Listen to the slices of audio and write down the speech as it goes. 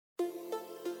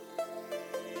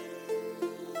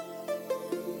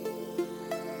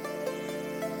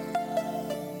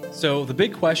So the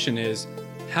big question is,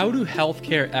 how do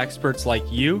healthcare experts like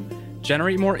you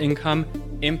generate more income,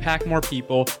 impact more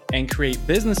people, and create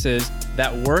businesses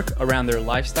that work around their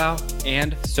lifestyle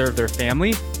and serve their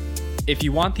family? If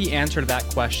you want the answer to that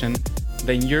question,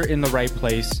 then you're in the right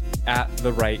place at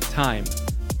the right time.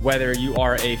 Whether you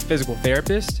are a physical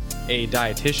therapist, a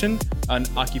dietitian, an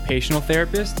occupational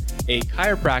therapist, a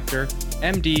chiropractor,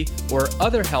 MD, or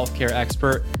other healthcare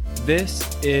expert,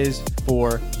 this is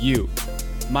for you.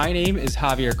 My name is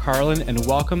Javier Carlin, and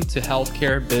welcome to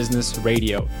Healthcare Business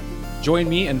Radio. Join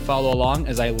me and follow along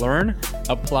as I learn,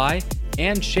 apply,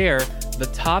 and share the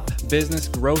top business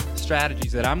growth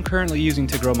strategies that I'm currently using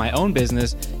to grow my own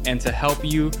business and to help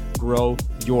you grow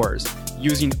yours,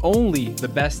 using only the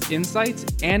best insights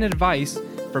and advice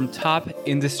from top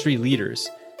industry leaders.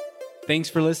 Thanks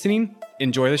for listening.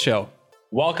 Enjoy the show.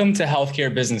 Welcome to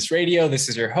Healthcare Business Radio. This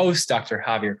is your host, Dr.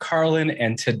 Javier Carlin,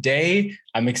 and today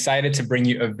I'm excited to bring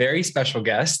you a very special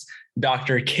guest,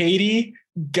 Dr. Katie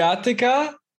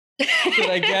Gatica. Did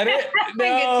I get it?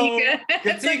 No,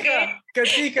 Gatica.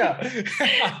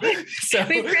 So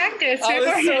we practiced. I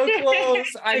was so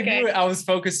close. I knew it. I was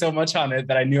focused so much on it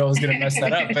that I knew I was going to mess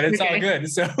that up, but it's all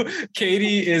good. So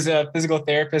Katie is a physical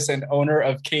therapist and owner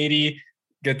of Katie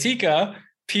Gatica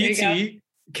PT.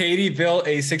 Katie built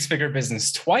a six-figure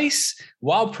business twice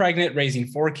while pregnant, raising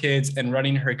 4 kids and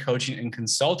running her coaching and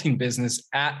consulting business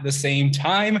at the same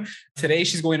time. Today,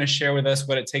 she's going to share with us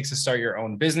what it takes to start your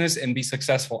own business and be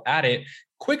successful at it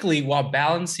quickly while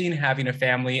balancing having a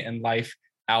family and life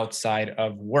outside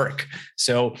of work.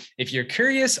 So if you're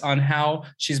curious on how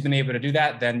she's been able to do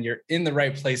that, then you're in the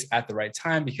right place at the right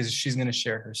time because she's going to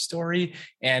share her story.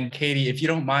 And Katie, if you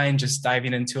don't mind just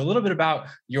diving into a little bit about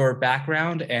your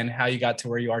background and how you got to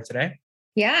where you are today.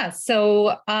 Yeah.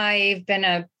 So I've been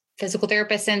a physical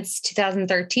therapist since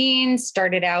 2013,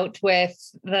 started out with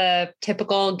the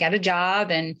typical get a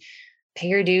job and pay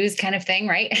your dues kind of thing,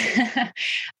 right?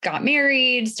 Got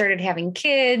married, started having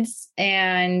kids,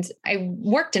 and I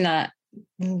worked in a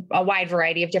wide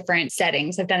variety of different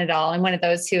settings. I've done it all. I'm one of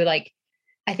those who I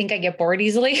think I get bored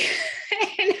easily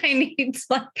and I need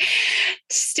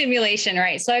stimulation,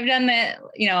 right? So I've done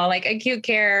acute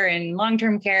care and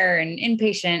long-term care and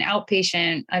inpatient,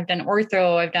 outpatient. I've done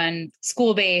ortho, I've done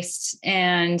school-based,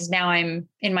 and now I'm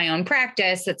in my own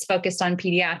practice that's focused on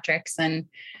pediatrics and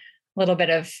a little bit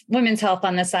of women's health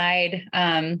on the side.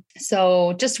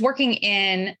 So just working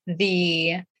in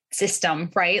the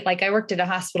system, right? Like I worked at a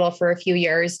hospital for a few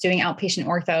years doing outpatient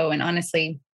ortho. And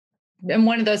honestly, I'm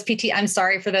one of those I'm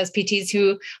sorry for those PTs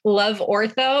who love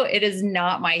ortho. It is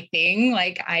not my thing.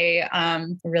 I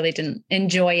really didn't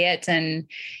enjoy it, and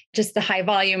just the high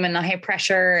volume and the high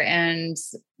pressure, and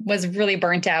was really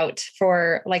burnt out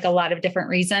for a lot of different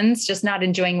reasons, just not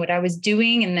enjoying what I was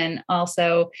doing. And then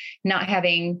also not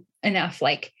having enough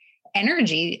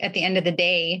energy at the end of the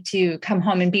day to come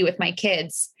home and be with my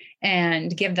kids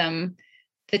and give them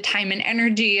the time and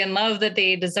energy and love that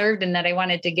they deserved and that I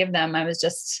wanted to give them. I was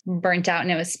just burnt out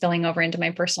and it was spilling over into my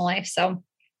personal life. So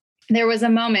there was a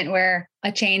moment where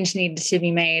a change needed to be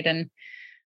made. And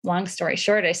long story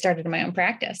short, I started my own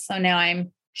practice. So now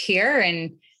I'm here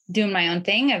and doing my own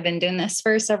thing. I've been doing this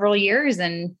for several years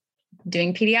and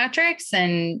doing pediatrics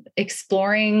and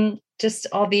exploring just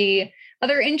all the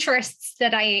other interests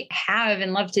that I have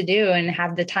and love to do and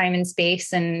have the time and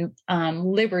space and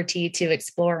liberty to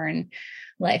explore. And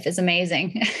life is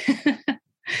amazing.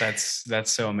 That's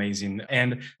so amazing.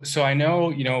 And so I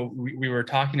know, we were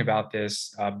talking about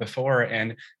this before,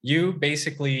 and you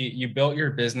built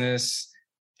your business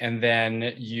and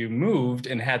then you moved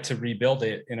and had to rebuild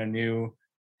it in a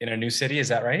new city. Is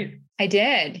that right? I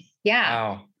did. Yeah.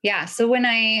 Wow. Yeah. So when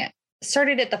I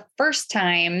started it the first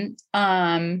time,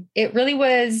 it really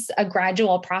was a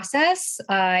gradual process.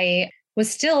 I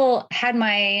had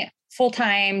my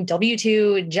full-time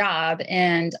W-2 job,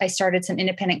 and I started some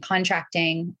independent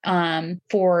contracting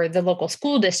for the local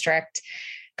school district,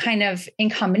 kind of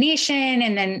in combination.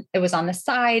 And then it was on the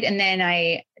side. And then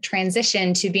I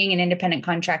transitioned to being an independent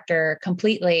contractor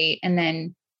completely. And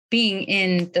then being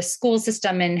in the school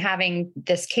system and having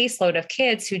this caseload of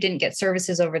kids who didn't get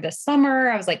services over the summer,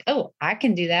 I was like, oh, I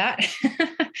can do that.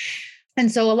 And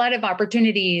so a lot of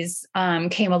opportunities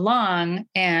came along,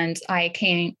 and I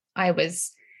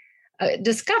was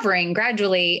discovering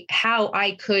gradually how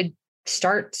I could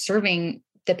start serving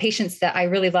the patients that I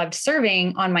really loved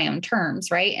serving on my own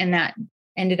terms, right? And that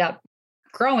ended up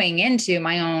growing into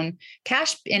my own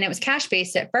cash, and it was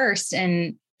cash-based at first,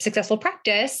 and successful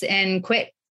practice, and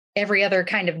quit every other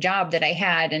kind of job that I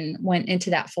had and went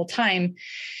into that full time.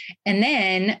 And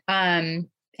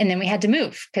then we had to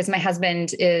move because my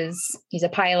husband he's a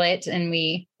pilot and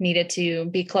we needed to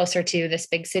be closer to this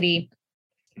big city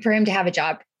for him to have a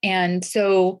job. And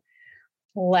so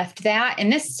left that.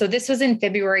 And this was in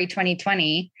February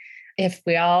 2020. If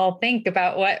we all think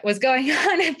about what was going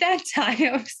on at that time,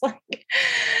 it was like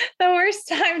the worst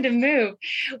time to move.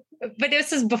 But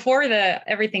this was before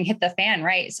everything hit the fan,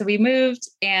 right? So we moved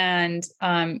and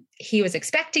he was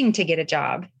expecting to get a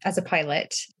job as a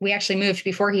pilot. We actually moved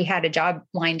before he had a job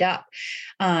lined up.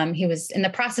 He was in the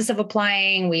process of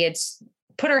applying. We had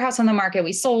put our house on the market.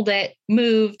 We sold it,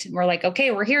 moved. We're like,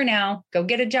 okay, we're here now. Go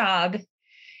get a job.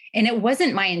 And it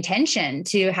wasn't my intention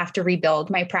to have to rebuild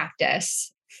my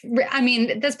practice. I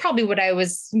mean, that's probably what I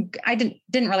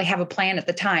didn't really have a plan at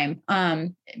the time.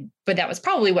 But that was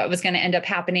probably what was going to end up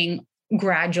happening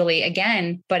gradually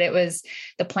again. But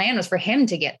the plan was for him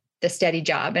to get the steady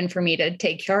job and for me to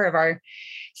take care of our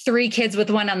 3 kids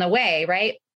with one on the way.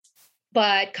 Right.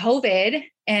 But COVID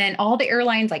and all the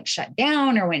airlines shut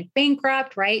down or went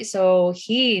bankrupt. Right. So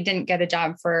he didn't get a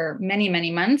job for many, many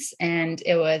months and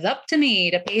it was up to me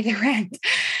to pay the rent.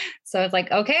 So it's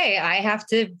like, okay, I have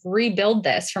to rebuild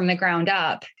this from the ground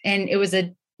up. And it was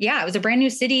a brand new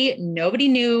city. Nobody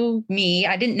knew me.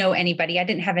 I didn't know anybody. I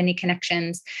didn't have any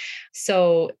connections.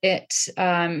 So but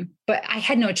I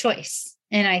had no choice.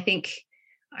 And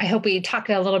I hope we talk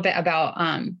a little bit about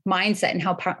mindset and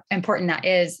how important that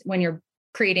is when you're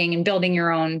creating and building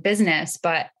your own business,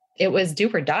 but it was do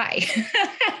or die.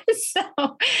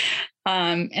 So,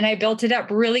 and I built it up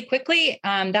really quickly.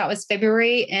 That was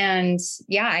February. And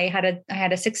I had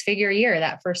a 6-figure year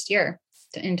that first year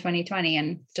in 2020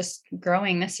 and just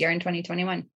growing this year in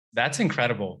 2021. That's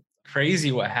incredible.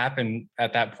 Crazy what happened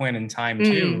at that point in time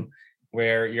too,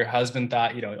 where your husband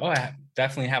thought, I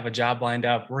definitely have a job lined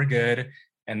up. We're good.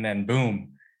 And then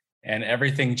boom, and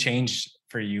everything changed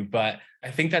for you. But I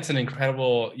think that's an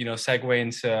incredible, segue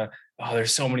into,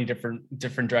 there's so many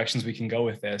different directions we can go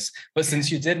with this. But since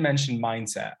you did mention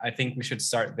mindset, I think we should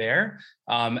start there,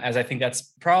 as I think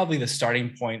that's probably the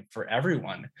starting point for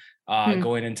everyone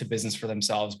going into business for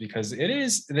themselves, because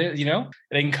it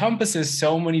encompasses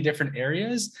so many different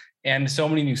areas and so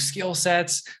many new skill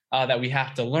sets that we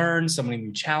have to learn, so many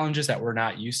new challenges that we're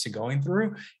not used to going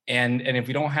through. And if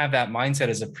we don't have that mindset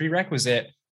as a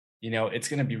prerequisite, it's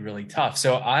going to be really tough.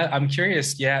 So I'm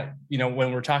curious,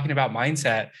 when we're talking about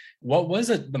mindset, what was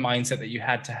the mindset that you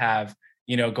had to have,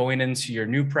 going into your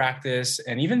new practice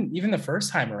and even the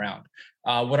first time around?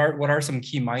 What are some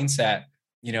key mindset,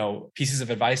 pieces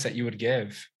of advice that you would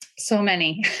give? So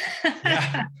many.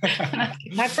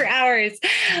 Talk for hours.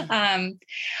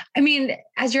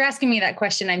 As you're asking me that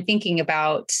question, I'm thinking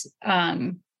about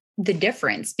the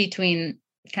difference between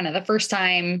kind of the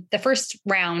first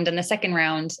round and the second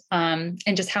round, and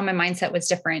just how my mindset was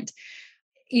different,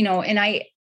 and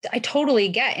I totally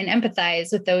get and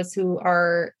empathize with those who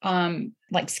are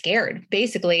scared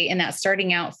basically in that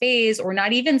starting out phase, or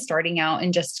not even starting out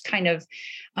and just kind of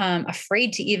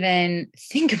afraid to even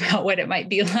think about what it might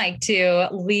be like to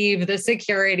leave the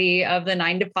security of the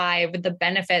 9-to-5 with the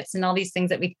benefits and all these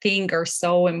things that we think are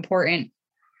so important.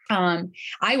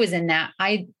 I was in that.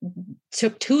 I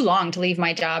took too long to leave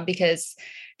my job because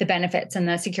the benefits and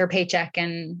the secure paycheck.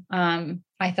 And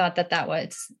I thought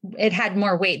it had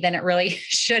more weight than it really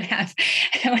should have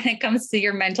when it comes to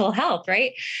your mental health.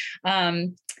 Right.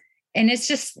 And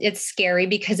it's scary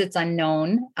because it's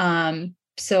unknown.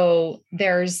 So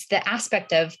there's the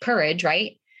aspect of courage,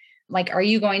 right? Are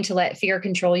you going to let fear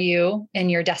control you and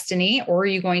your destiny, or are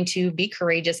you going to be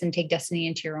courageous and take destiny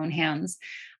into your own hands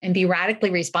and be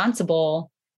radically responsible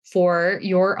for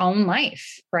your own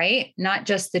life, right? Not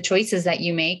just the choices that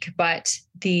you make, but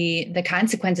the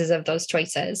consequences of those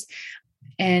choices.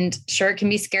 And sure, it can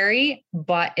be scary,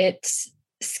 but it's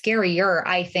scarier,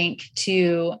 I think,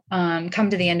 to come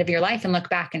to the end of your life and look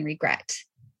back and regret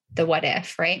the what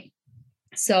if, right?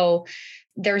 So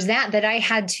there's that I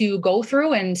had to go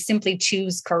through and simply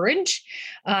choose courage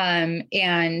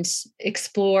and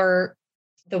explore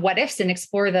the what ifs and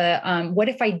explore the what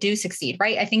if I do succeed,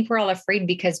 right? I think we're all afraid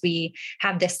because we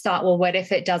have this thought, well, what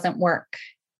if it doesn't work?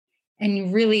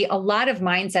 And really a lot of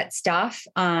mindset stuff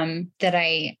that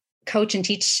I coach and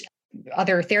teach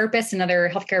other therapists and other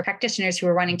healthcare practitioners who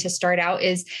are wanting to start out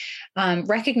is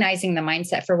recognizing the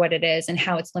mindset for what it is and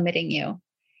how it's limiting you.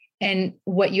 And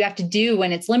what you have to do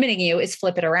when it's limiting you is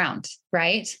flip it around,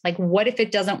 right? What if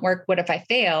it doesn't work? What if I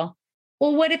fail?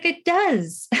 Well, what if it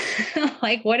does?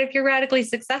 What if you're radically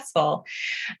successful?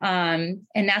 And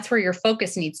that's where your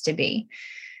focus needs to be.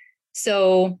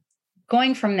 So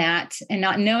going from that and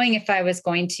not knowing if I was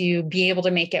going to be able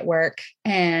to make it work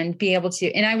and be able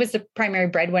to, and I was the primary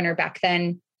breadwinner back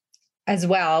then as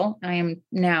well. I am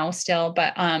now still,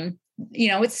 but,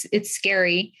 it's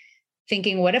scary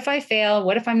thinking, what if I fail?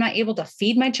 What if I'm not able to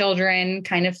feed my children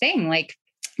kind of thing? Like,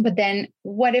 but then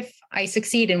what if I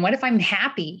succeed? And what if I'm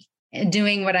happy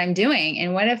doing what I'm doing?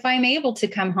 And what if I'm able to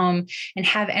come home and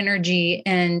have energy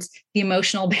and the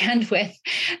emotional bandwidth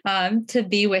to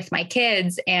be with my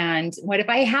kids? And what if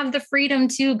I have the freedom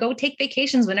to go take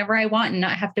vacations whenever I want and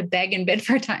not have to beg and bid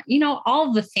for time?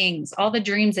 All the things, all the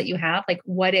dreams that you have, like,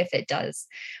 what if it does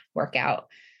work out?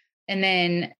 And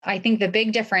then I think the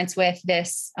big difference with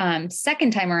this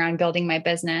second time around building my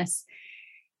business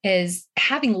is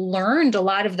having learned a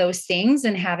lot of those things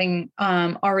and having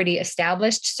already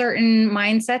established certain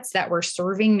mindsets that were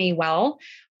serving me well.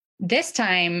 This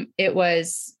time it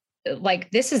was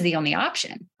like, this is the only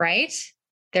option, right?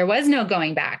 There was no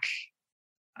going back.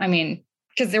 I mean,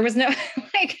 because there was no,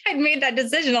 I'd made that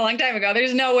decision a long time ago.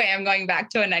 There's no way I'm going back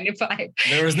to a 9 to 5.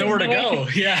 There was nowhere to go.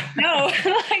 Yeah. No,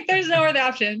 there's no other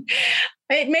option.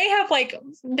 It may have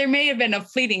there may have been a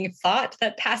fleeting thought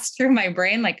that passed through my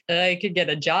brain, like I could get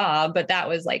a job, but that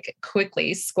was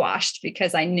quickly squashed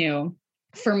because I knew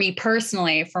for me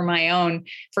personally,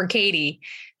 for Katie,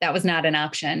 that was not an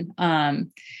option.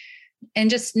 And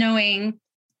just knowing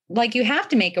you have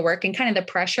to make it work and kind of the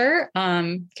pressure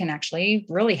can actually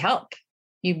really help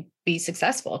you be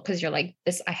successful because you're like,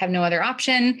 this, I have no other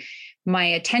option. My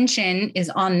attention is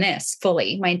on this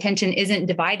fully. My attention isn't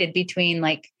divided between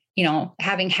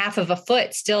having half of a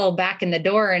foot still back in the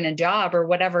door in a job or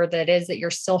whatever that is that you're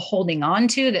still holding on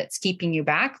to that's keeping you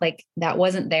back. That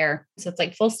wasn't there. So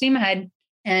it's full steam ahead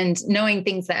and knowing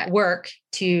things that work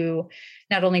to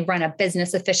not only run a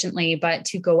business efficiently, but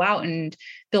to go out and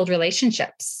build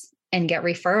relationships and get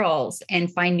referrals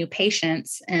and find new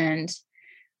patients and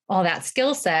all that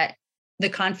skill set, the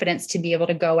confidence to be able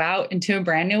to go out into a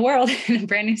brand new world in a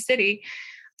brand new city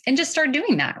and just start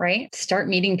doing that, right? Start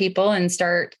meeting people and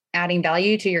start adding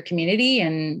value to your community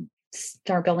and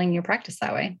start building your practice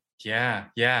that way. Yeah.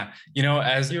 Yeah.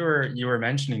 As you were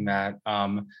mentioning that,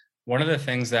 one of the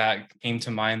things that came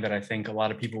to mind that I think a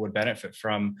lot of people would benefit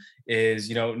from is,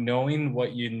 knowing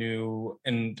what you knew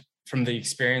and from the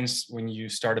experience when you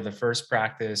started the first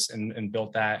practice and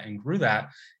built that and grew that,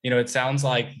 it sounds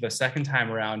like the second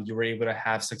time around, you were able to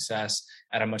have success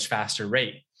at a much faster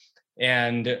rate.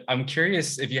 And I'm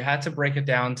curious if you had to break it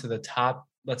down to the top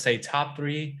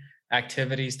 3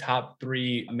 activities, top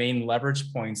 3 main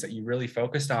leverage points that you really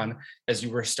focused on as you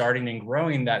were starting and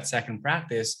growing that second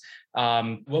practice,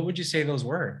 what would you say those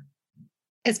were?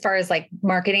 As far as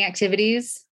marketing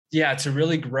activities? Yeah, to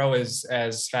really grow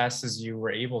as fast as you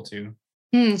were able to.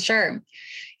 Sure.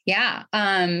 Yeah.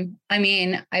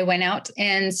 I went out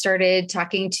and started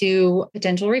talking to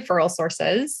potential referral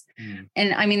sources.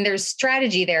 And there's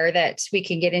strategy there that we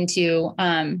can get into.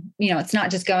 It's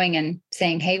not just going and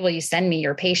saying, hey, will you send me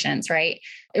your patients, right?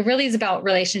 It really is about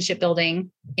relationship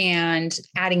building and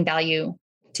adding value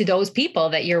to those people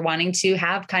that you're wanting to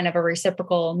have kind of a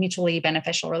reciprocal, mutually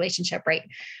beneficial relationship, right?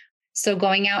 So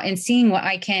going out and seeing what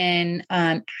I can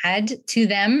add to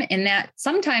them. And that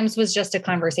sometimes was just a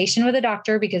conversation with a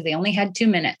doctor because they only had 2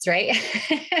 minutes, right?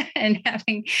 And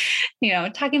having,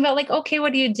 talking about okay,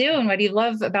 what do you do? And what do you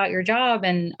love about your job?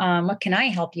 And what can I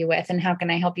help you with? And how can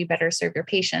I help you better serve your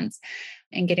patients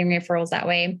and getting referrals that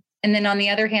way? And then on the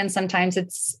other hand, sometimes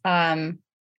it's, I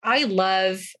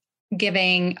love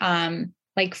giving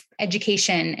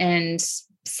education and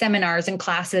seminars and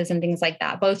classes and things like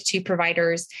that, both to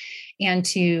providers and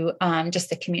to just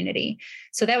the community.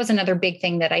 So that was another big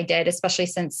thing that I did, especially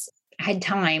since I had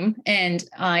time and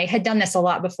I had done this a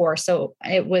lot before. So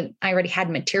I already had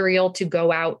material to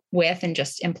go out with and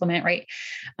just implement, right?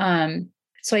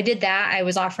 So I did that. I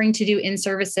was offering to do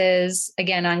in-services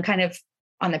again on kind of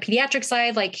on the pediatric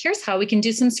side, here's how we can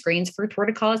do some screens for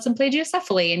torticollis and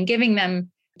plagiocephaly and giving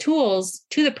them tools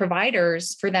to the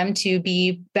providers for them to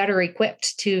be better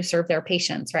equipped to serve their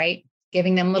patients, right?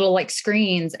 Giving them little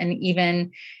screens and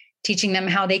even teaching them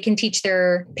how they can teach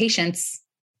their patients,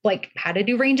 how to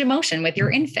do range of motion with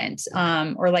your infant,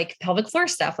 or pelvic floor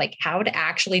stuff, how to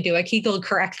actually do a Kegel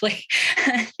correctly,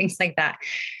 things like that.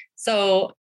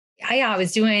 So I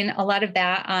was doing a lot of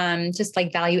that, just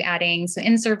value adding. So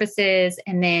in services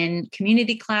and then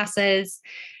community classes.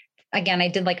 Again, I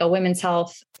did a women's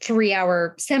health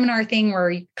 3-hour seminar thing where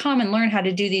you come and learn how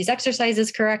to do these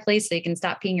exercises correctly so you can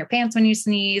stop peeing your pants when you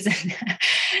sneeze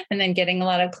and then getting a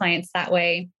lot of clients that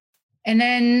way. And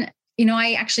then,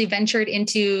 I actually ventured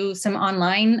into some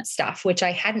online stuff, which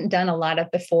I hadn't done a lot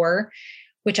of before,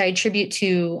 which I attribute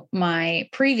to my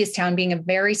previous town being a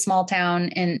very small town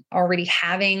and already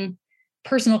having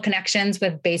personal connections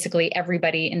with basically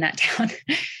everybody in that town.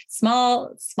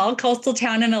 Small coastal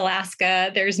town in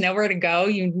Alaska. There's nowhere to go.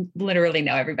 You literally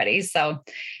know everybody. So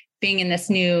being in this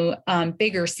new,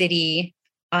 bigger city,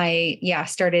 I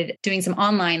started doing some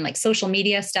online like social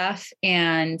media stuff,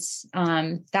 and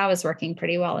that was working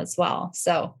pretty well as well.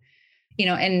 So,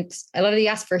 and I love that you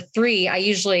asked for 3. I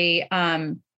usually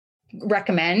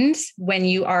recommend when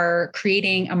you are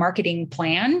creating a marketing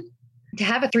plan to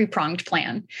have a 3-pronged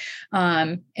plan.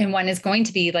 And one is going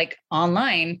to be like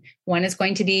online, one is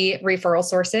going to be referral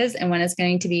sources, and one is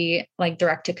going to be like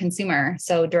direct to consumer.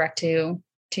 So direct to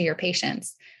your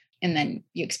patients. And then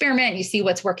you experiment, you see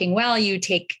what's working well, you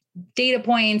take data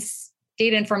points,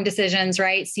 data informed decisions,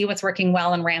 right? See what's working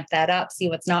well and ramp that up, see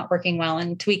what's not working well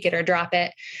and tweak it or drop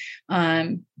it.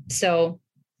 So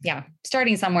yeah,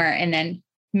 starting somewhere and then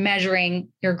measuring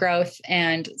your growth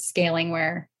and scaling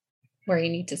where you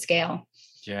need to scale.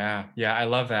 Yeah. I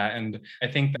love that. And I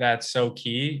think that's so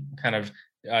key, kind of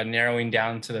narrowing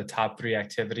down to the top 3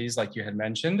 activities, like you had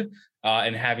mentioned,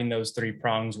 and having those 3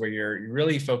 prongs where you're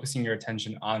really focusing your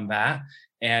attention on that.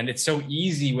 And it's so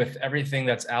easy with everything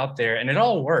that's out there, and it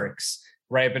all works,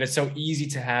 right? But it's so easy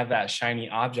to have that shiny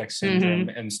object syndrome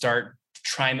and start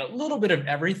trying a little bit of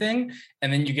everything,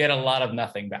 and then you get a lot of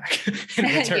nothing back in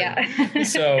return. Yeah.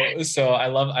 So I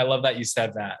love that you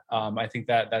said that. I think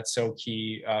that that's so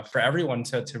key for everyone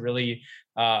to really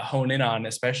hone in on,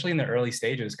 especially in the early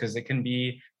stages, because it can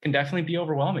definitely be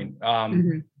overwhelming.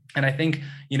 And I think,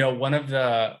 one of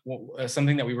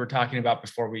something that we were talking about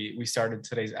before we started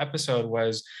today's episode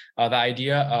was the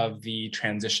idea of the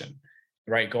transition,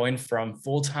 right? Going from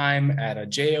full-time at a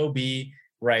job,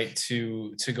 right,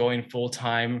 to going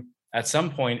full-time at some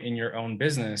point in your own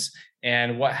business,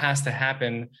 and what has to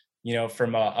happen,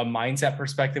 from a mindset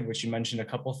perspective, which you mentioned a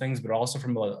couple of things, but also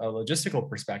from a logistical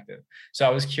perspective. So I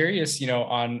was curious,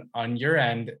 on your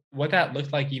end, what that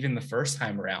looked like even the first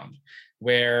time around,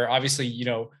 where obviously,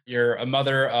 you're a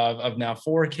mother of now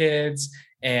 4 kids,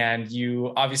 and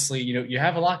you obviously, you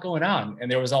have a lot going on.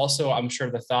 And there was also, I'm sure,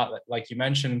 the thought that, like you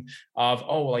mentioned, of,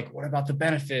 what about the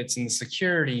benefits and the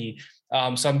security?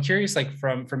 So I'm curious, like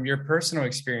from your personal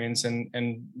experience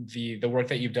and the work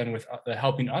that you've done with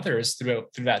helping others through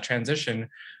that transition,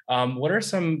 what are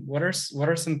some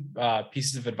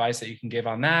pieces of advice that you can give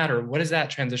on that, or what is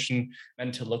that transition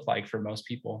meant to look like for most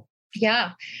people?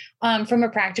 Yeah. From a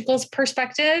practical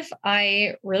perspective,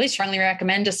 I really strongly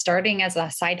recommend just starting as a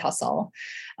side hustle,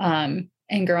 and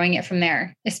growing it from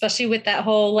there, especially with that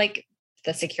whole,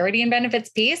 the security and benefits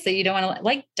piece that you don't want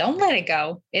to don't let it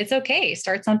go. It's okay.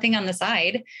 Start something on the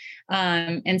side,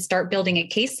 and start building a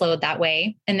caseload that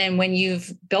way. And then when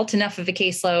you've built enough of a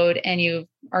caseload and you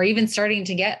are even starting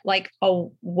to get a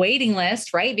waiting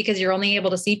list, right? Because you're only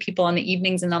able to see people on the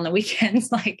evenings and on the weekends,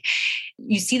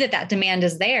 you see that demand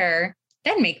is there,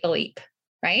 then make the leap,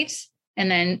 right? And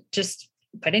then just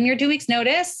put in your 2 weeks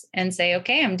notice and say,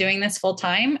 okay, I'm doing this full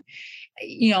time.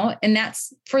 And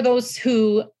that's for those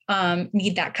who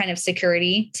need that kind of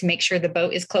security to make sure the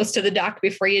boat is close to the dock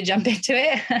before you jump into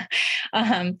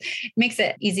it. Makes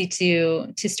it easy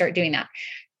to start doing that.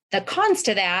 The cons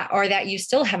to that are that you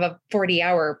still have a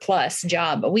 40-hour plus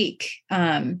job a week.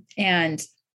 And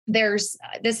this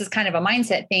is kind of a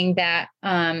mindset thing that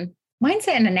mindset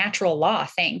and a natural law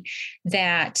thing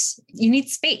that you need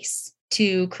space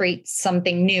to create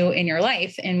something new in your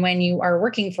life. And when you are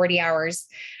working 40 hours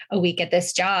a week at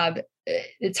this job,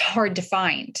 it's hard to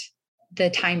find the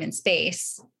time and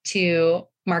space to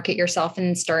market yourself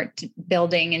and start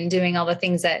building and doing all the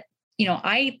things that,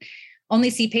 I only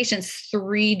see patients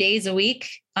 3 days a week.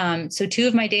 So 2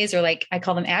 of my days are I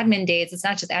call them admin days. It's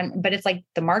not just admin, but it's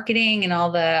the marketing and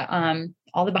all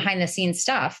the behind the scenes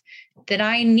stuff that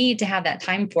I need to have that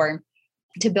time for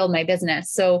to build my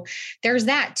business. So there's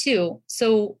that too.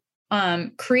 So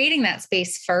creating that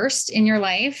space first in your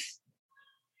life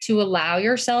to allow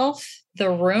yourself the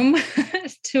room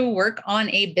to work on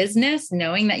a business,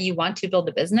 knowing that you want to build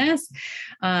a business.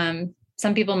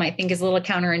 Some people might think is a little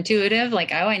counterintuitive,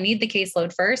 I need the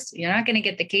caseload first. You're not going to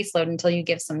get the caseload until you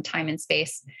give some time and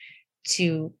space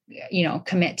to,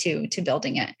 commit to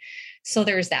building it. So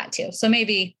there's that too. So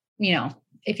maybe,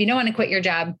 if you don't want to quit your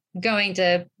job, going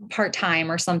to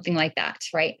part-time or something like that,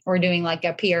 right? Or doing a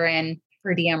PRN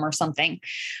or DM or something,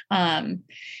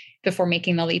 before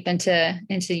making the leap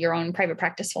into your own private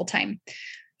practice full-time.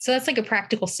 So that's a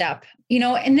practical step,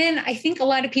 and then I think a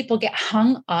lot of people get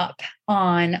hung up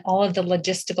on all of the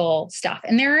logistical stuff.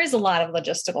 And there is a lot of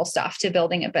logistical stuff to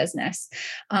building a business.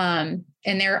 And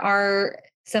there are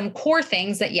some core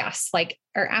things that, yes, like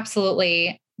are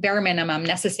absolutely bare minimum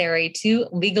necessary to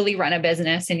legally run a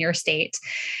business in your state,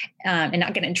 and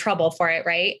not get in trouble for it.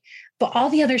 Right. But all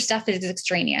the other stuff is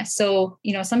extraneous. So,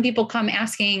 some people come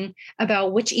asking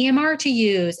about which EMR to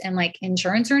use and like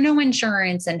insurance or no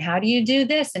insurance. And how do you do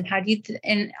this? And how do you,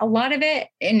 and a lot of it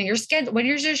in your schedule, what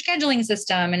is your scheduling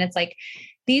system? And it's like,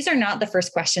 these are not the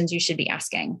first questions you should be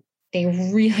asking. They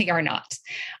really are not.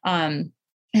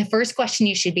 The first question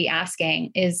you should be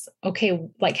asking is, okay,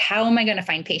 like, how am I going to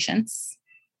find patients?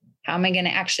 How am I going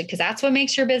to actually, because that's what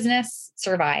makes your business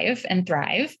survive and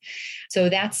thrive. So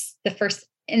that's the first,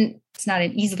 and it's not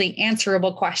an easily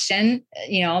answerable question,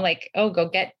 like, oh, go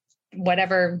get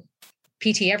whatever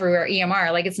PT everywhere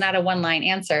EMR. Like, it's not a one-line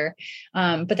answer.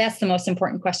 But that's the most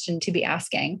important question to be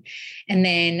asking. And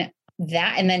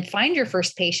then find your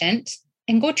first patient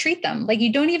and go treat them. Like,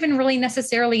 you don't even really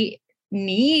necessarily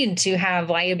need to have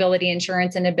liability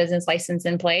insurance and a business license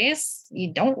in place.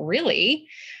 You don't really,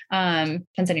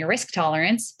 depends on your risk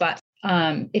tolerance. But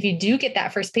if you do get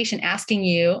that first patient asking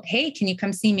you, hey, can you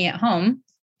come see me at home?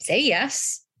 Say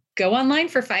yes. Go online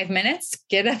for 5 minutes,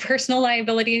 get a personal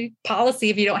liability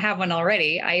policy if you don't have one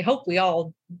already. I hope we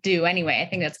all do anyway. I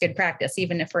think that's good practice,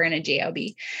 even if we're in a JOB.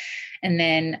 And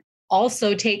then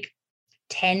also take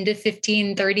 10 to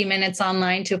 15, 30 minutes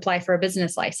online to apply for a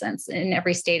business license. In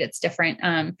every state, it's different.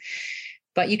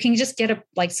 But you can just get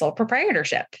a sole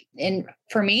proprietorship. And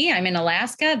for me, I'm in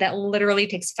Alaska. That literally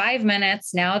takes 5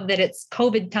 minutes. Now that it's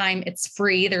COVID time, it's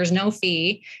free. There's no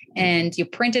fee. And you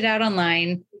print it out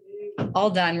online, all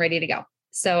done, ready to go.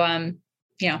 So, if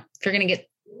you're going to get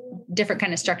different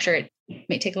kind of structure, it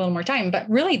may take a little more time, but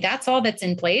really that's all that's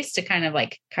in place to kind of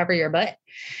like cover your butt.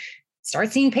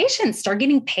 Start seeing patients, start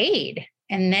getting paid.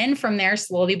 And then from there,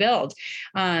 slowly build.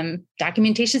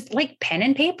 Documentation, like pen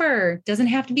and paper, doesn't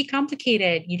have to be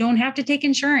complicated. You don't have to take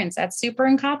insurance. That's super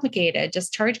uncomplicated.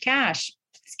 Just charge cash.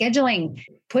 Scheduling,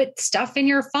 put stuff in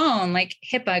your phone, like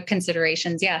HIPAA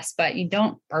considerations. Yes, but you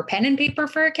don't, or pen and paper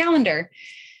for a calendar.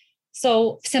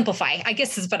 So simplify, I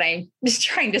guess is what I was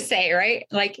trying to say, right?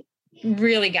 Like,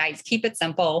 really, guys, keep it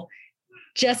simple.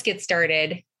 Just get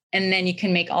started. And then you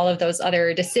can make all of those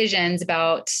other decisions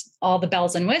about all the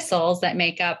bells and whistles that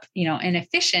make up, an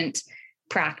efficient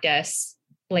practice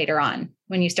later on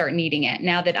when you start needing it.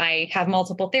 Now that I have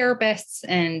multiple therapists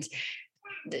and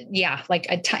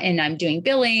and I'm doing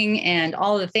billing and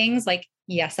all the things, like,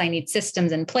 yes, I need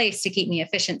systems in place to keep me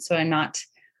efficient. So I'm not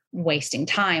wasting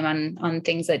time on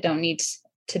things that don't need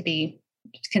to be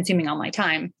consuming all my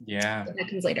time. Yeah. That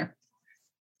comes later.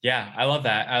 Yeah, I love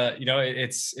that.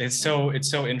 It's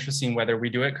so interesting whether we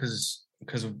do it because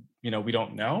we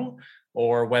don't know,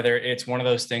 or whether it's one of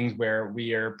those things where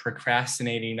we are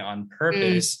procrastinating on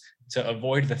purpose to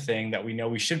avoid the thing that we know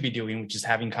we should be doing, which is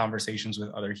having conversations with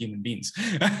other human beings.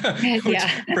 Which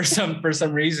for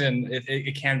some reason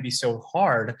it can be so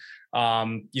hard,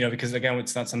 because again,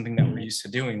 it's not something that we're used to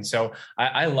doing. So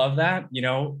I love that.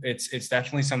 It's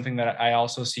definitely something that I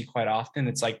also see quite often.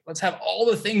 It's like, let's have all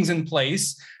the things in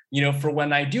place, for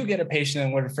when I do get a patient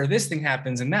and when for this thing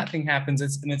happens and that thing happens.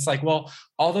 It's like, well,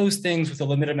 all those things with a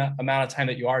limited amount of time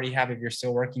that you already have, if you're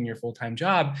still working your full-time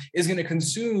job, is going to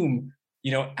consume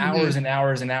hours and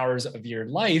hours and hours of your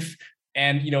life.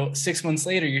 And, 6 months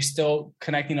later, you're still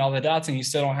connecting all the dots and you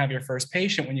still don't have your first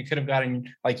patient when you could have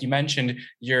gotten, like you mentioned,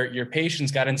 your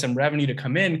patients got in some revenue to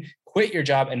come in, quit your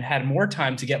job and had more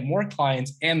time to get more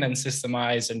clients and then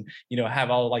systemize and, have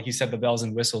all, like you said, the bells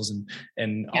and whistles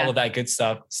and all of that good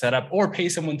stuff set up, or pay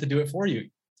someone to do it for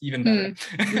you. Even better.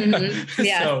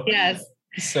 Yeah. Yes.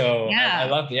 So I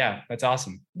love, that's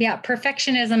awesome. Yeah.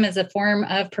 Perfectionism is a form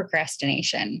of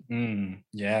procrastination.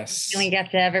 Yes. You have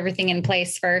to have everything in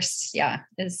place first. I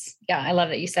love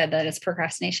that you said that it's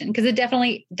procrastination, because it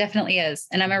definitely is.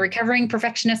 And I'm a recovering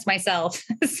perfectionist myself.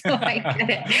 So I get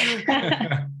it.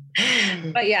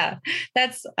 But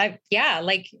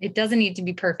it doesn't need to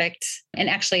be perfect. And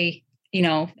actually,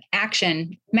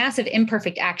 massive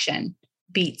imperfect action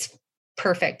beats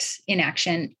perfect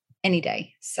inaction any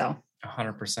day. So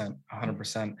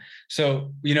 100%.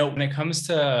 So, when it comes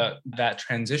to that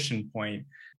transition point,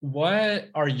 what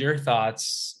are your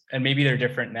thoughts? And maybe they're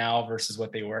different now versus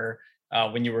what they were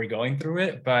when you were going through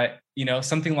it, but,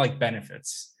 something like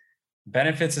benefits.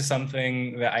 Benefits is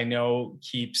something that I know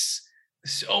keeps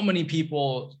so many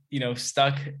people,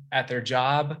 stuck at their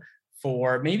job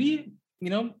for maybe,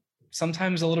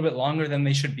 sometimes a little bit longer than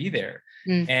they should be there.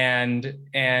 And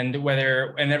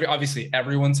obviously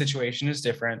everyone's situation is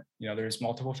different. There's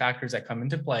multiple factors that come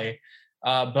into play.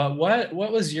 But what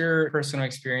was your personal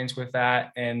experience with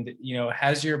that? And,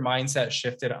 has your mindset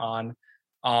shifted on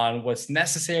what's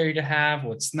necessary to have,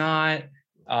 what's not?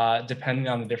 depending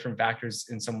on the different factors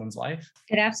in someone's life?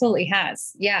 It absolutely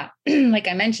has. Yeah. Like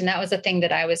I mentioned, that was a thing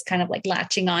that I was kind of like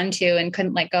latching onto and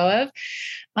couldn't let go of.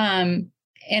 And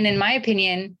in my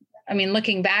opinion, I mean,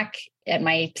 looking back at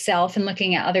myself and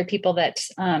looking at other people that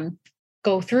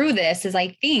go through this, is I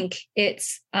think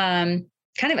it's kind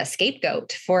of a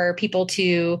scapegoat for people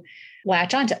to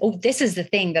latch onto. Oh, this is the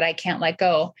thing that I can't let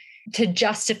go, to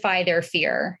justify their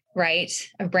fear, right,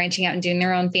 of branching out and doing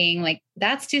their own thing. Like,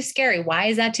 that's too scary. Why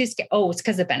is that too scary? Oh, it's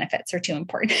because the benefits are too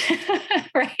important,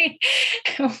 right?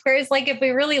 Whereas, like, if we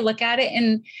really look at it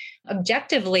and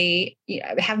objectively,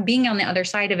 being on the other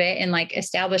side of it and like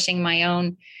establishing my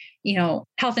own,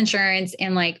 health insurance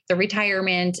and like the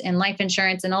retirement and life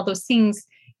insurance and all those things,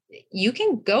 you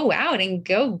can go out and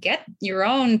go get your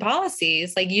own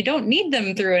policies. Like, you don't need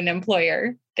them through an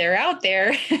employer. They're out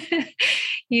there.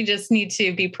 You just need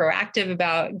to be proactive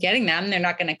about getting them. They're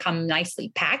not going to come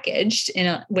nicely packaged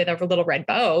with a little red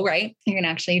bow, right? You're going to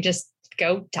actually just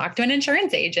go talk to an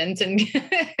insurance agent and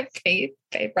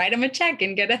write them a check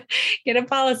and get a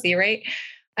policy, right?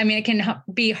 I mean, it can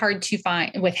be hard to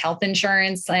find with health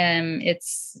insurance.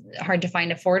 It's hard to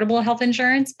find affordable health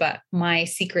insurance, but my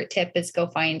secret tip is go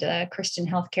find a Christian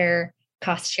healthcare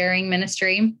cost sharing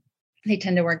ministry. They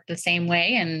tend to work the same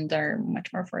way and they're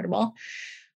much more affordable.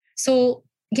 So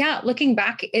yeah, looking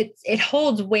back, it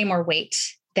holds way more weight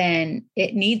than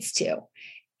it needs to.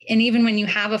 And even when you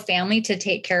have a family to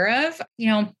take care of,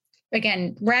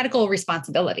 again, radical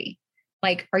responsibility.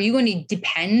 Like, are you going to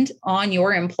depend on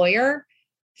your employer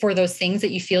for those things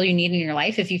that you feel you need in your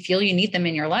life? If you feel you need them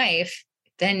in your life,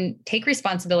 then take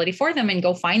responsibility for them and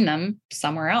go find them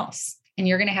somewhere else. And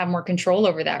you're going to have more control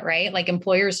over that, right? Like,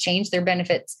 employers change their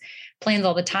benefits plans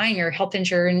all the time. Your health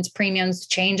insurance premiums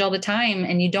change all the time,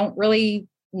 and you don't really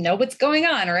know what's going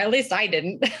on, or at least I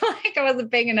didn't. Like, I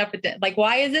wasn't paying enough attention. Like,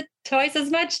 why is it twice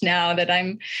as much now that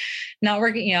I'm not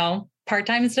working,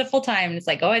 part-time instead of full-time? And it's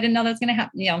like, oh, I didn't know that's going to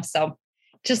happen. So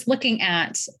just looking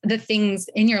at the things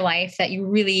in your life that you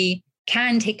really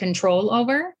can take control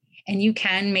over and you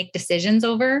can make decisions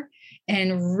over,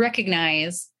 and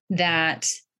recognize that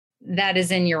that is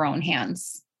in your own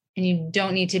hands and you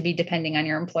don't need to be depending on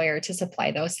your employer to supply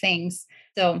those things.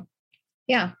 So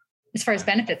yeah, as far as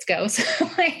benefits goes,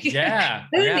 like,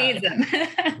 who needs them?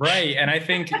 Right. And I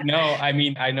think,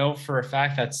 I know for a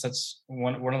fact that's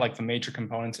one of like the major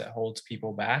components that holds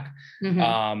people back.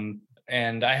 Mm-hmm.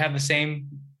 And I have the same,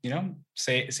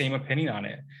 same opinion on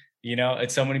it.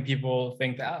 It's so many people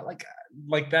think that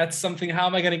like that's something, how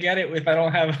am I going to get it if I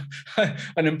don't have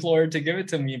an employer to give it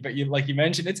to me? But like you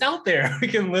mentioned, it's out there. We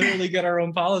can literally get our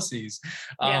own policies.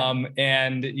 Yeah.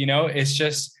 And it's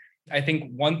just, I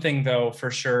think one thing though, for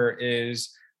sure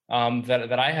is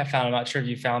that I have found, I'm not sure if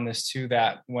you found this too,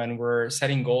 that when we're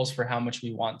setting goals for how much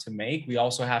we want to make, we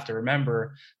also have to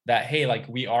remember that, hey, like,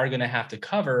 we are going to have to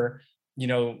cover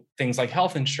things like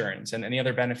health insurance and any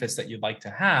other benefits that you'd like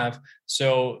to have.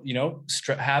 So,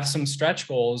 have some stretch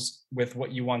goals with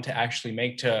what you want to actually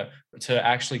make to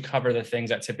actually cover the things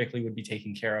that typically would be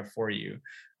taken care of for you.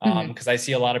 Because I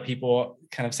see a lot of people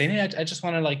kind of saying, hey, I just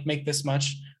want to like make this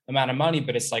much amount of money,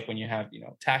 but it's like when you have,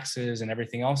 taxes and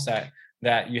everything else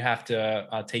that you have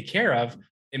to take care of,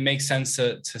 it makes sense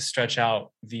to stretch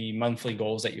out the monthly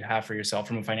goals that you have for yourself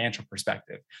from a financial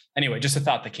perspective. Anyway, just a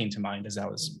thought that came to mind as I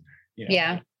was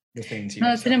the things. No,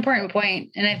 that's an important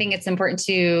point. And I think it's important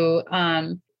to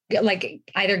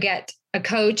either get a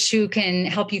coach who can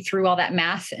help you through all that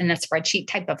math and the spreadsheet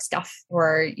type of stuff,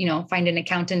 or, find an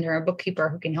accountant or a bookkeeper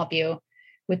who can help you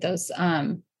with those,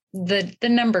 the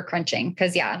number crunching.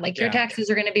 Cause your taxes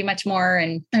are going to be much more.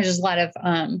 And there's just a lot of,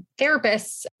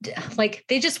 therapists, like,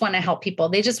 they just want to help people.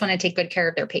 They just want to take good care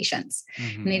of their patients.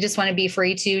 Mm-hmm. And they just want to be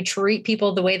free to treat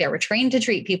people the way they were trained to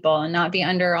treat people and not be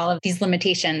under all of these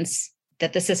limitations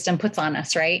that the system puts on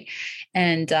us. Right.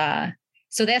 And,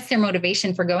 so that's their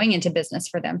motivation for going into business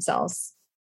for themselves.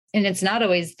 And it's not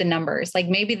always the numbers. Like,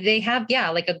 maybe they have,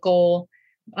 like a goal,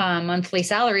 monthly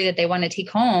salary that they want to take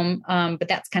home. But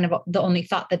that's kind of the only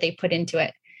thought that they put into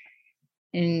it.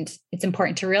 And it's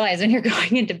important to realize when you're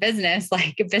going into business,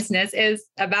 like, business is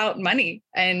about money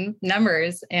and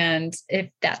numbers. And if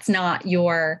that's not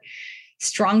your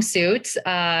strong suit,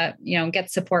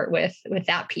 get support with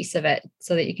that piece of it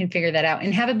so that you can figure that out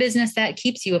and have a business that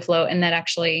keeps you afloat and that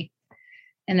actually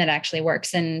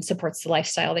works and supports the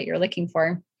lifestyle that you're looking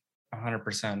for.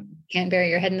 100%. Can't bury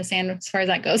your head in the sand as far as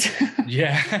that goes.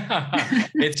 Yeah,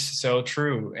 it's so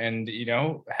true. And,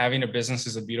 having a business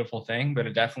is a beautiful thing, but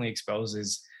it definitely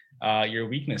exposes your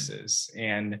weaknesses.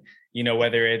 And,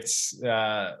 whether it's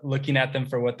looking at them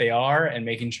for what they are and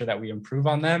making sure that we improve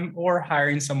on them, or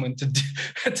hiring someone to do,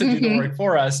 do the work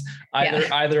for us.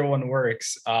 Either one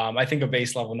works. I think a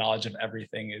base level knowledge of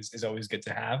everything is always good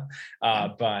to have.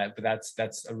 But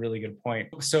that's a really good point.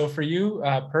 So for you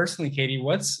personally, Katie,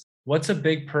 what's a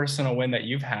big personal win that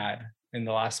you've had in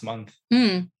the last month?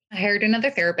 I hired another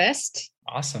therapist.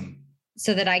 Awesome.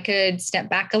 So that I could step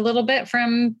back a little bit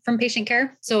from patient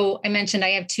care. So I mentioned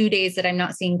I have 2 days that I'm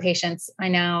not seeing patients.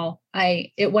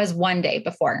 It was 1 day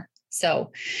before.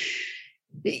 So,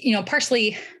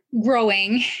 partially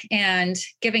growing and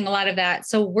giving a lot of that.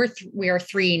 So we are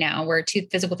 3 now. We're 2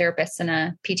 physical therapists and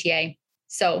a PTA.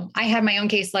 So I had my own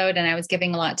caseload and I was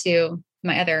giving a lot to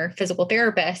my other physical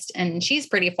therapist, and she's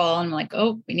pretty full. And I'm like,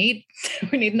 oh, we need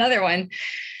another one.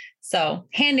 So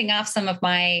handing off some of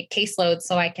my caseload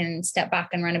so I can step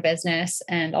back and run a business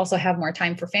and also have more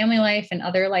time for family life and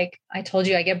other, like I told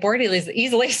you, I get bored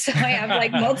easily. So I have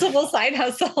like multiple side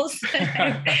hustles,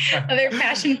 other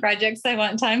passion projects I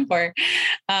want time for.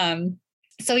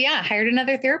 Hired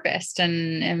another therapist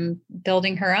and am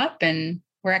building her up, and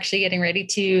we're actually getting ready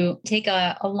to take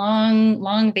a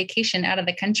long vacation out of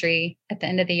the country at the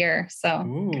end of the year.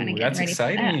 So that's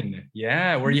exciting.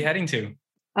 Yeah. Where are you heading to?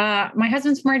 My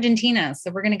husband's from Argentina, so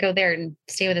we're going to go there and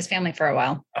stay with his family for a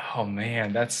while. Oh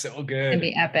man, that's so good. It's going to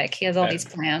be epic. He has all these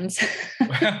plans.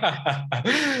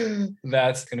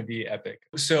 That's going to be epic.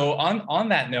 So on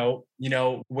that note,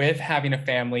 with having a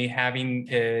family, having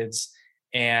kids,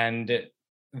 and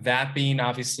that being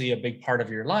obviously a big part of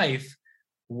your life,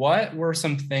 what were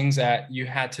some things that you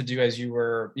had to do as you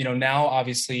were, now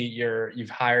obviously you've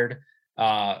hired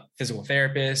physical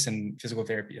therapists and physical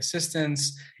therapy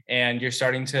assistants, and you're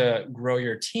starting to grow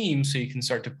your team so you can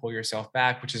start to pull yourself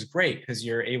back, which is great because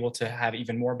you're able to have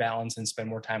even more balance and spend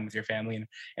more time with your family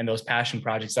and those passion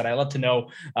projects that I love to know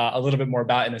a little bit more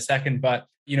about in a second. But,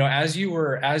 as you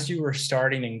were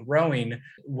starting and growing,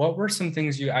 what were some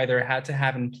things you either had to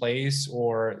have in place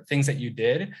or things that you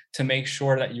did to make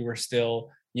sure that you were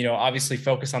still obviously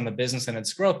focus on the business and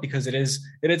its growth, because it is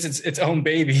its own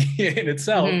baby in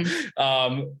itself.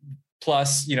 Mm-hmm.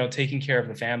 Plus, taking care of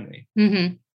the family.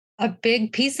 Mm-hmm. A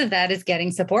big piece of that is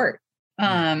getting support.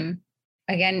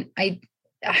 Again, I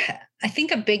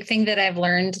think a big thing that I've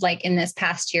learned like in this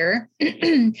past year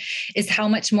is how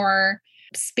much more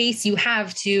space you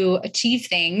have to achieve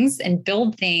things and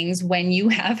build things when you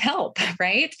have help,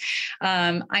 right?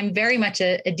 I'm very much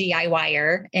a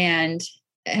DIYer and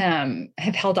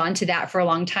have held on to that for a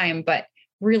long time, but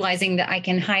realizing that I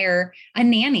can hire a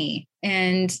nanny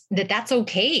and that's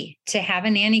okay to have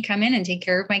a nanny come in and take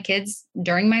care of my kids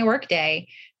during my workday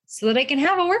so that I can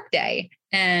have a workday.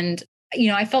 And,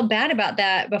 I felt bad about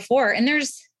that before. And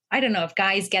I don't know if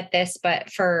guys get this,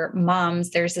 but for moms,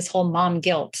 there's this whole mom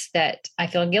guilt that I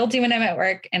feel guilty when I'm at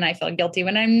work and I feel guilty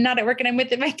when I'm not at work and I'm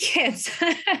with my kids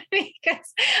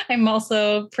because I'm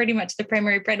also pretty much the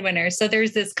primary breadwinner. So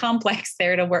there's this complex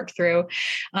there to work through.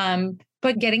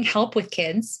 But getting help with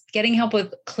kids, getting help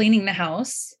with cleaning the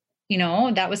house,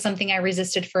 that was something I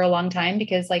resisted for a long time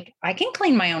because like, I can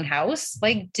clean my own house.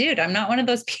 Like, dude, I'm not one of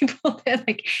those people that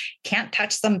like can't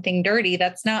touch something dirty.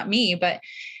 That's not me. But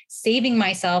saving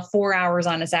myself 4 hours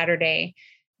on a Saturday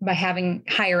by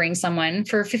hiring someone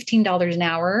for $15 an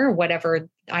hour or whatever.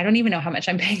 I don't even know how much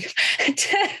I'm paying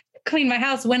to clean my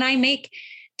house when I make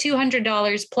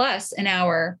 $200 plus an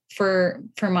hour for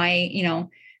my,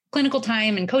 clinical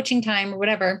time and coaching time or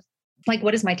whatever. Like,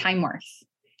 what is my time worth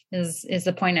is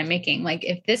the point I'm making. Like,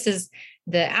 if this is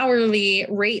the hourly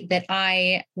rate that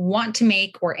I want to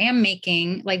make or am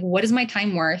making, like, what is my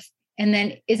time worth? And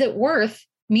then is it worth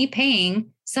me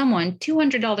paying someone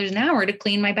 $200 an hour to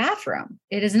clean my bathroom?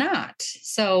 It is not.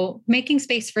 So making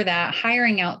space for that,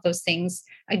 hiring out those things,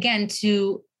 again,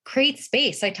 to create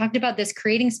space. I talked about this,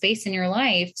 creating space in your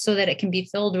life so that it can be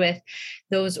filled with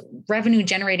those revenue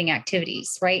generating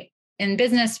activities, right? In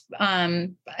business,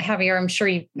 Javier, I'm sure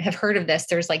you have heard of this.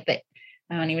 There's like I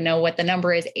don't even know what the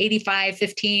number is,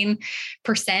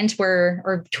 85-15%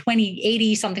 or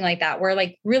 20-80, something like that, where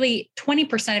like really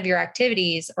 20% of your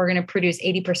activities are going to produce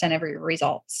 80% of your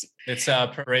results. It's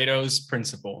Pareto's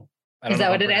principle. I don't is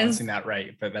know that if what I'm it is? pronouncing that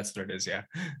right, but that's what it is. Yeah.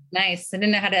 Nice. I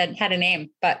didn't know how to name,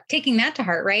 but taking that to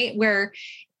heart, right? Where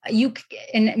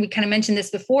and we kind of mentioned this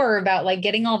before about like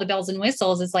getting all the bells and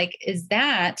whistles is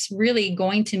that really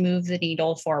going to move the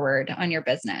needle forward on your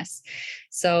business?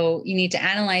 So you need to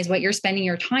analyze what you're spending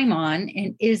your time on.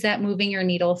 And is that moving your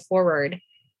needle forward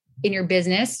in your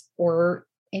business or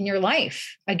in your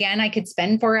life? Again, I could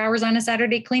spend 4 hours on a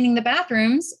Saturday cleaning the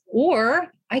bathrooms,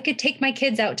 or I could take my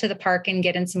kids out to the park and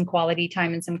get in some quality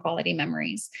time and some quality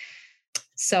memories.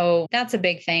 So that's a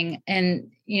big thing.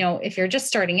 And, if you're just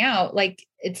starting out, like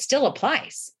it still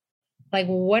applies. Like,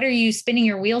 what are you spinning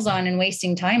your wheels on and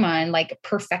wasting time on? Like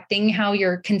perfecting how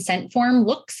your consent form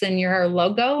looks and your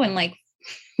logo, and like,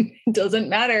 it doesn't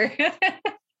matter.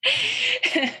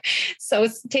 So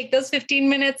take those 15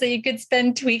 minutes that you could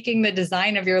spend tweaking the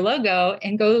design of your logo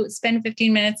and go spend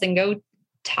 15 minutes and go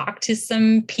talk to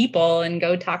some people and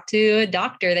go talk to a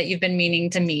doctor that you've been meaning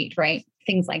to meet, right?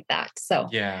 Things like that. So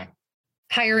yeah,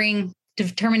 hiring,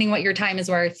 determining what your time is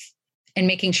worth, and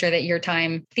making sure that your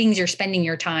time, things you're spending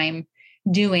your time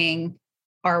doing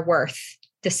are worth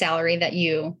the salary that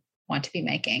you want to be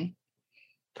making.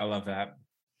 I love that.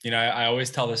 I always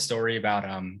tell this story about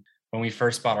when we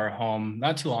first bought our home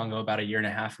not too long ago, about a year and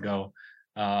a half ago.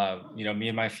 Me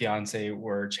and my fiance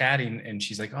were chatting, and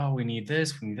she's like, "Oh, we need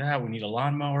this, we need that, we need a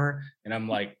lawnmower." And I'm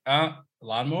like,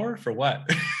 lawnmower for what?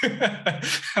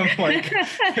 I'm like,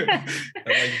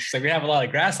 she's like, "We have a lot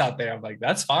of grass out there." I'm like,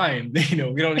 "That's fine. We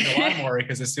don't need a lawnmower,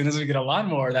 because as soon as we get a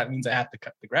lawnmower, that means I have to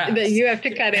cut the grass. That you have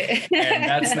to cut it." And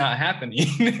that's not happening.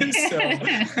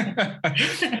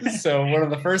 So one of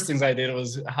the first things I did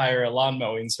was hire a lawn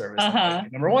mowing service.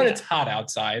 Number one, It's hot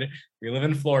outside. We live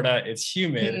in Florida. It's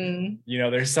humid.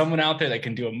 Mm-hmm. There's someone out there that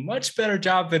can do a much better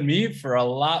job than me for a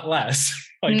lot less.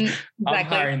 Exactly. I'm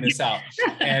hiring this out.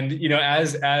 And,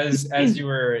 as you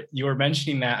were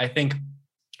mentioning that, I think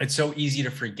it's so easy to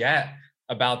forget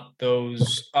about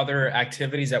those other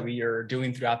activities that we are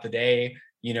doing throughout the day,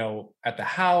 at the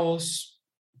house,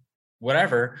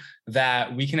 whatever,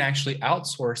 that we can actually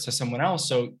outsource to someone else.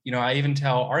 So, I even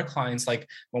tell our clients, like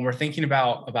when we're thinking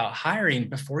about hiring,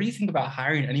 before you think about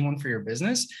hiring anyone for your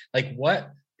business, like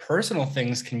what personal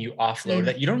things can you offload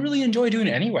that you don't really enjoy doing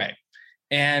anyway?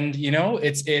 And,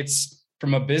 it's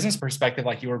from a business perspective,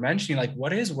 like you were mentioning, like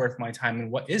what is worth my time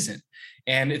and what isn't.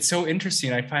 And it's so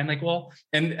interesting. I find like, well,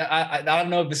 and I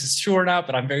don't know if this is true or not,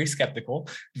 but I'm very skeptical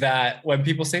that when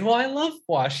people say, well, I love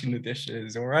washing the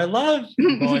dishes, or I love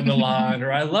mowing the lawn,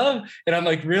 or I love, and I'm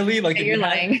like, really? Like, you're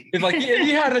lying. If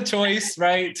you had a choice,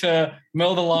 right, to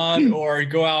mow the lawn or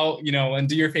go out, and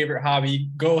do your favorite hobby,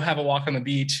 go have a walk on the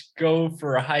beach, go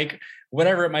for a hike,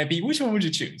 whatever it might be, which one would you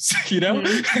choose?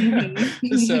 Mm-hmm.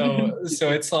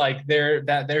 So it's like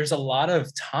there's a lot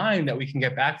of time that we can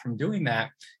get back from doing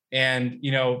that. And,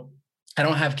 I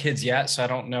don't have kids yet, so I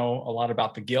don't know a lot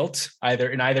about the guilt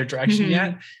in either direction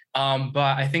yet.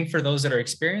 But I think for those that are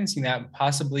experiencing that,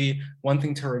 possibly one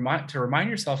thing to remind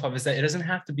yourself of is that it doesn't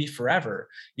have to be forever.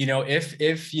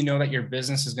 If you know that your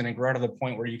business is going to grow to the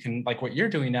point where you can, like what you're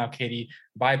doing now, Katie,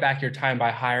 buy back your time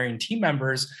by hiring team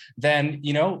members, then,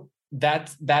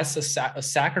 that's a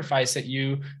sacrifice that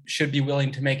you should be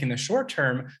willing to make in the short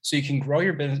term, so you can grow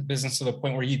your business to the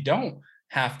point where you don't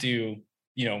have to,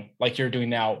 like you're doing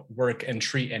now, work and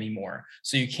treat anymore.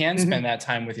 So you can spend that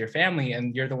time with your family,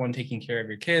 and you're the one taking care of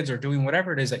your kids or doing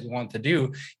whatever it is that you want to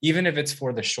do, even if it's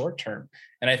for the short term.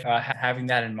 And I thought having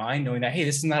that in mind, knowing that, hey,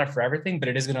 this is not a forever thing, but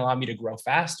it is going to allow me to grow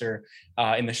faster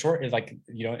in the short, like,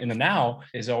 in the now,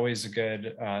 is always a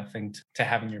good thing to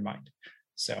have in your mind.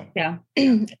 So, yeah,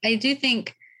 I do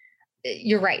think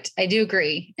you're right. I do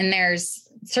agree. And there's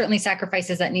certainly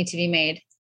sacrifices that need to be made,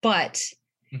 but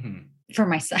for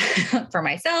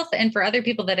myself and for other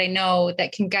people that I know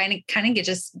that can kind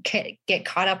of get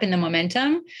caught up in the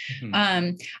momentum.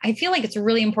 I feel like it's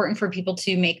really important for people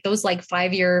to make those like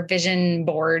 5-year vision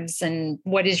boards, and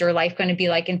what is your life going to be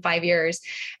like in 5 years,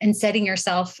 and setting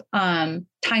yourself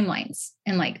timelines,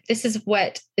 and like, this is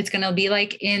what it's going to be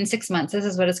like in 6 months. This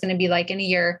is what it's going to be like in a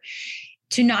year,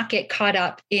 to not get caught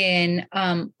up in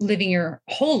living your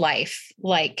whole life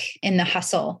like in the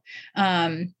hustle.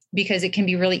 Because it can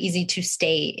be really easy to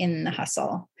stay in the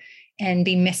hustle and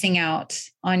be missing out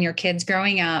on your kids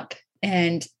growing up,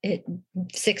 and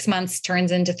 6 months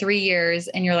turns into 3 years,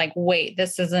 and you're like, wait,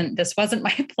 this wasn't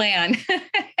my plan.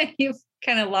 You've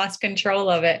kind of lost control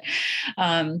of it.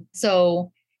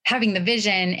 So having the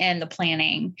vision and the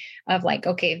planning of like,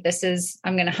 okay,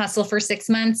 I'm going to hustle for 6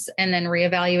 months and then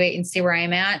reevaluate and see where I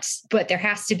am at. But there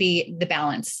has to be the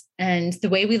balance, and the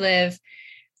way we live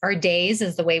our days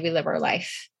is the way we live our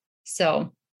life.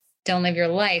 So don't live your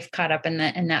life caught up in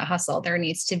that hustle. There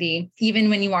needs to be, even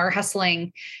when you are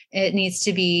hustling, it needs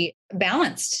to be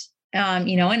balanced, and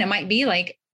it might be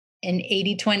like an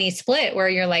 80-20 split where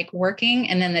you're like working,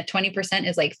 and then the 20%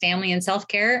 is like family and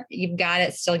self-care. You've got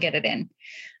to still get it in.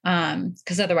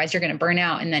 Because otherwise you're going to burn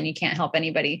out, and then you can't help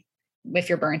anybody if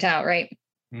you're burnt out. Right.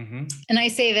 Mm-hmm. And I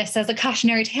say this as a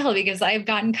cautionary tale because I've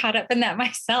gotten caught up in that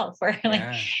myself, where like,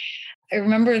 I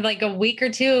remember like a week or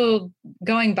two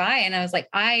going by and I was like,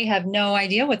 I have no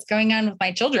idea what's going on with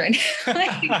my children.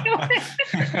 Like,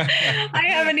 I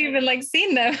haven't even like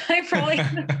seen them.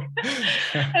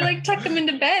 I like tuck them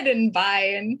into bed and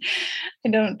bye.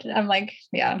 And I'm like,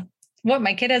 yeah, what,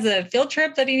 my kid has a field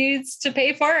trip that he needs to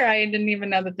pay for? I didn't even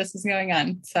know that this was going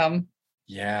on. So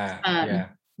yeah.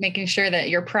 Making sure that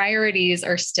your priorities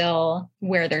are still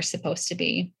where they're supposed to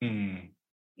be,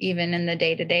 even in the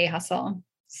day-to-day hustle.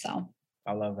 So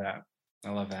I love that.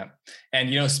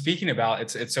 And, speaking about,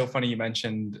 it's so funny you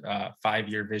mentioned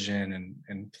 5-year vision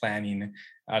and planning,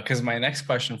 because my next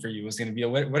question for you was going to be,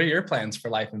 what are your plans for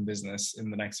life and business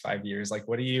in the next 5 years? Like,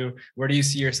 where do you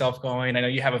see yourself going? I know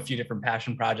you have a few different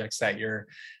passion projects that you're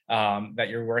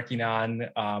working on.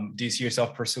 Do you see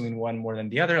yourself pursuing one more than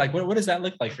the other? Like, what does that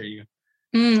look like for you?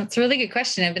 It's a really good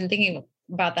question. I've been thinking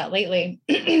about that lately,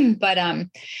 but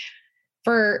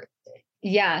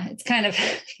it's kind of,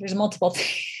 there's multiple.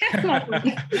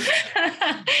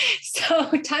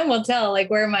 So time will tell, like,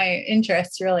 where my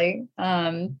interests really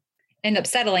end up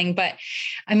settling. But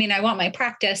I mean, I want my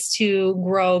practice to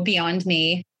grow beyond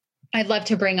me. I'd love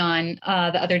to bring on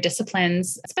the other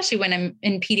disciplines, especially when I'm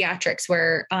in pediatrics,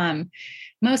 where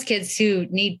most kids who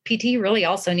need PT really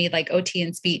also need like OT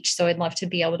and speech. So I'd love to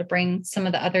be able to bring some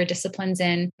of the other disciplines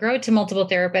in, grow to multiple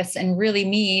therapists, and really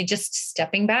me just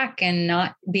stepping back and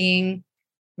not being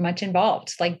much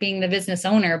involved, like being the business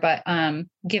owner, but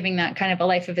giving that kind of a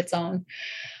life of its own.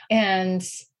 And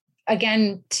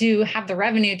again, to have the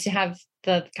revenue, to have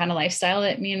the kind of lifestyle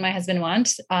that me and my husband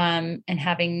want, and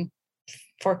having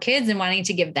 4 kids and wanting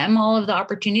to give them all of the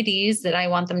opportunities that I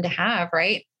want them to have.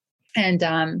 Right.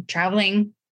 And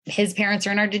traveling, his parents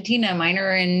are in Argentina, mine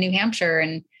are in New Hampshire.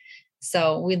 And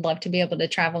so we'd love to be able to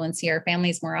travel and see our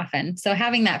families more often. So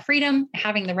having that freedom,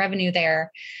 having the revenue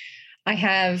there. I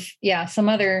have, some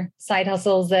other side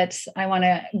hustles that I want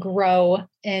to grow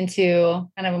into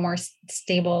kind of a more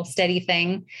stable, steady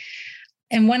thing.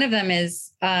 And one of them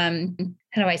is, how do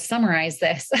I summarize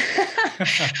this?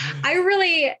 I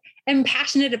really am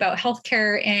passionate about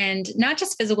healthcare, and not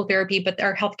just physical therapy, but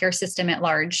our healthcare system at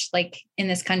large, like in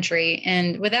this country.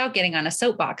 And without getting on a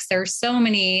soapbox, there are so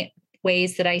many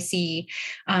ways that I see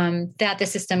that the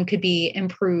system could be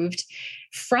improved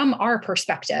from our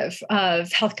perspective of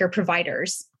healthcare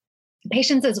providers,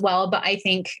 patients as well. But I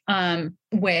think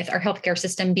with our healthcare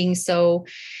system being so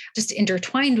just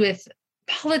intertwined with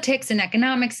politics and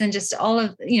economics and just all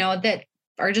of, that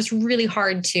are just really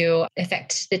hard to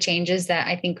affect the changes that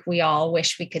I think we all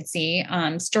wish we could see,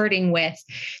 starting with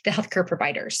the healthcare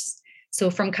providers. So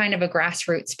from kind of a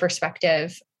grassroots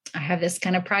perspective, I have this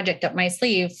kind of project up my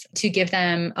sleeve to give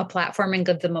them a platform and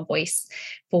give them a voice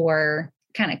for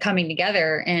kind of coming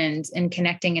together and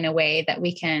connecting in a way that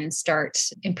we can start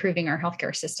improving our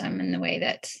healthcare system in the way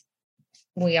that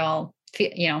we all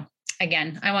feel,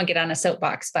 again, I won't get on a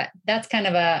soapbox, but that's kind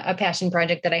of a passion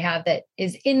project that I have that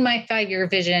is in my 5-year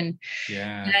vision.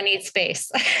 Yeah. And I need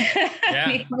space. I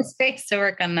need more space to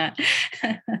work on that.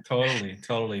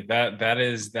 Totally.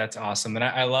 That's awesome. And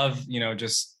I love,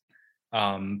 just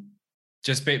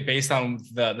based on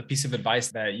the piece of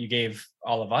advice that you gave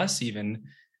all of us, even,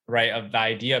 right, of the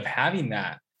idea of having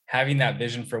that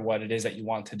vision for what it is that you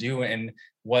want to do. And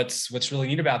what's really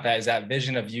neat about that is that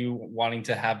vision of you wanting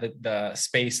to have the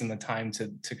space and the time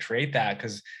to create that.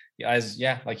 Because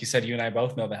like you said, you and I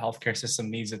both know the healthcare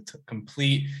system needs a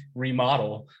complete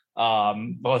remodel,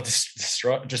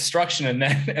 destruction and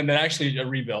then actually a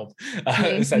rebuild,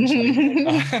 essentially.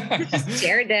 Just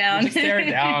tear it down.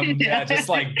 Just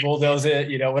like bulldoze it,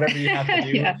 whatever you have to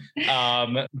do. Yeah.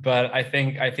 But I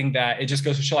think that it just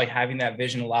goes to show, like, having that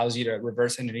vision allows you to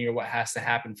reverse engineer what has to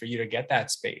happen for you to get that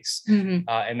space. Mm-hmm.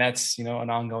 And that's, an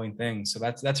ongoing thing. So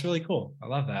that's really cool. I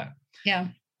love that. Yeah.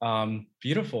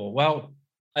 Beautiful. Well,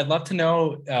 I'd love to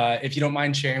know if you don't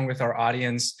mind sharing with our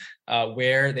audience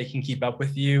where they can keep up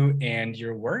with you and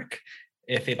your work,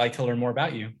 if they'd like to learn more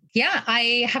about you. Yeah,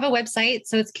 I have a website.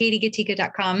 So it's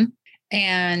katiegatika.com.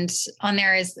 And on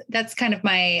there that's kind of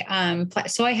my,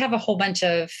 so I have a whole bunch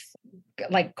of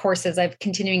like courses. I have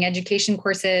continuing education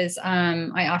courses.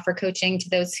 I offer coaching to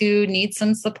those who need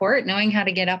some support, knowing how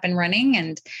to get up and running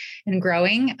and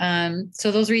growing.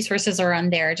 So those resources are on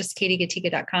there, just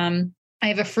katiegatika.com. I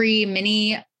have a free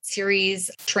mini series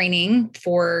training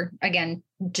for, again,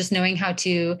 just knowing how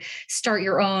to start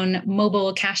your own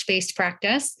mobile cash-based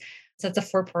practice. So that's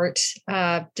a 4-part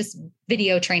just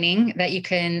video training that you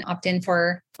can opt in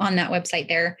for on that website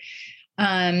there.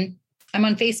 I'm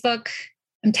on Facebook.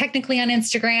 I'm technically on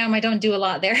Instagram. I don't do a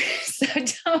lot there. So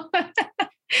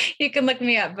You can look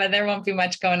me up, but there won't be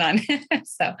much going on.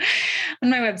 So on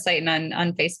my website and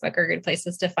on Facebook are good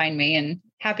places to find me, and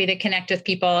happy to connect with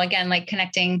people. Again, like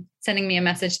connecting, sending me a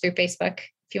message through Facebook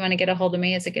if you want to get a hold of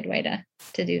me is a good way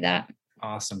to do that.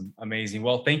 Awesome. Amazing.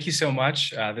 Well, thank you so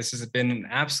much. This has been an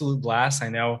absolute blast. I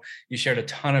know you shared a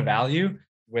ton of value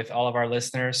with all of our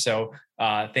listeners. So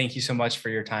thank you so much for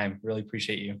your time. Really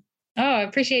appreciate you. Oh, I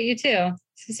appreciate you too.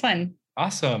 This is fun.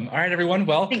 Awesome. All right, everyone.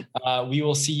 Well, we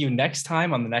will see you next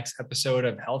time on the next episode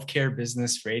of Healthcare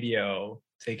Business Radio.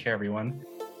 Take care, everyone.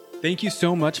 Thank you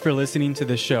so much for listening to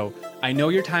this show. I know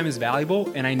your time is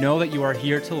valuable, and I know that you are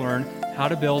here to learn how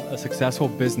to build a successful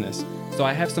business. So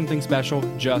I have something special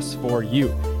just for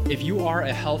you. If you are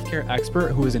a healthcare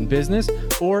expert who is in business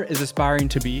or is aspiring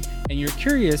to be, and you're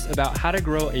curious about how to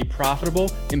grow a profitable,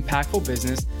 impactful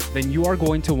business, then you are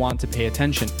going to want to pay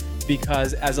attention.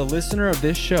 Because as a listener of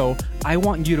this show, I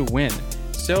want you to win.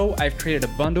 So I've created a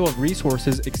bundle of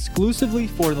resources exclusively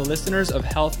for the listeners of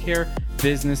Healthcare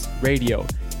Business Radio.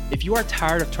 If you are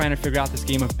tired of trying to figure out this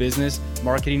game of business,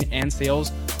 marketing, and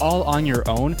sales all on your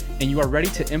own, and you are ready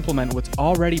to implement what's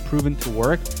already proven to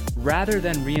work, rather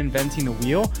than reinventing the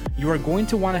wheel, you are going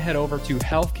to want to head over to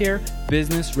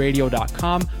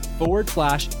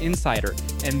healthcarebusinessradio.com/insider.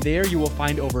 And there you will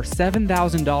find over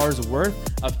 $7,000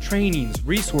 worth of trainings,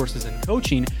 resources, and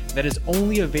coaching that is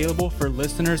only available for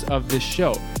listeners of this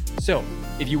show. So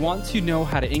if you want to know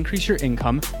how to increase your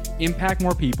income, impact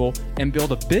more people, and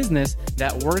build a business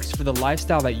that works for the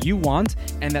lifestyle that you want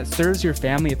and that serves your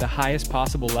family at the highest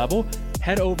possible level,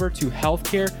 head over to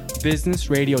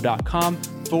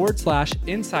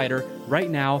healthcarebusinessradio.com/insider right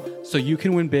now so you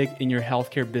can win big in your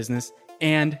healthcare business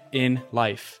and in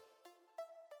life.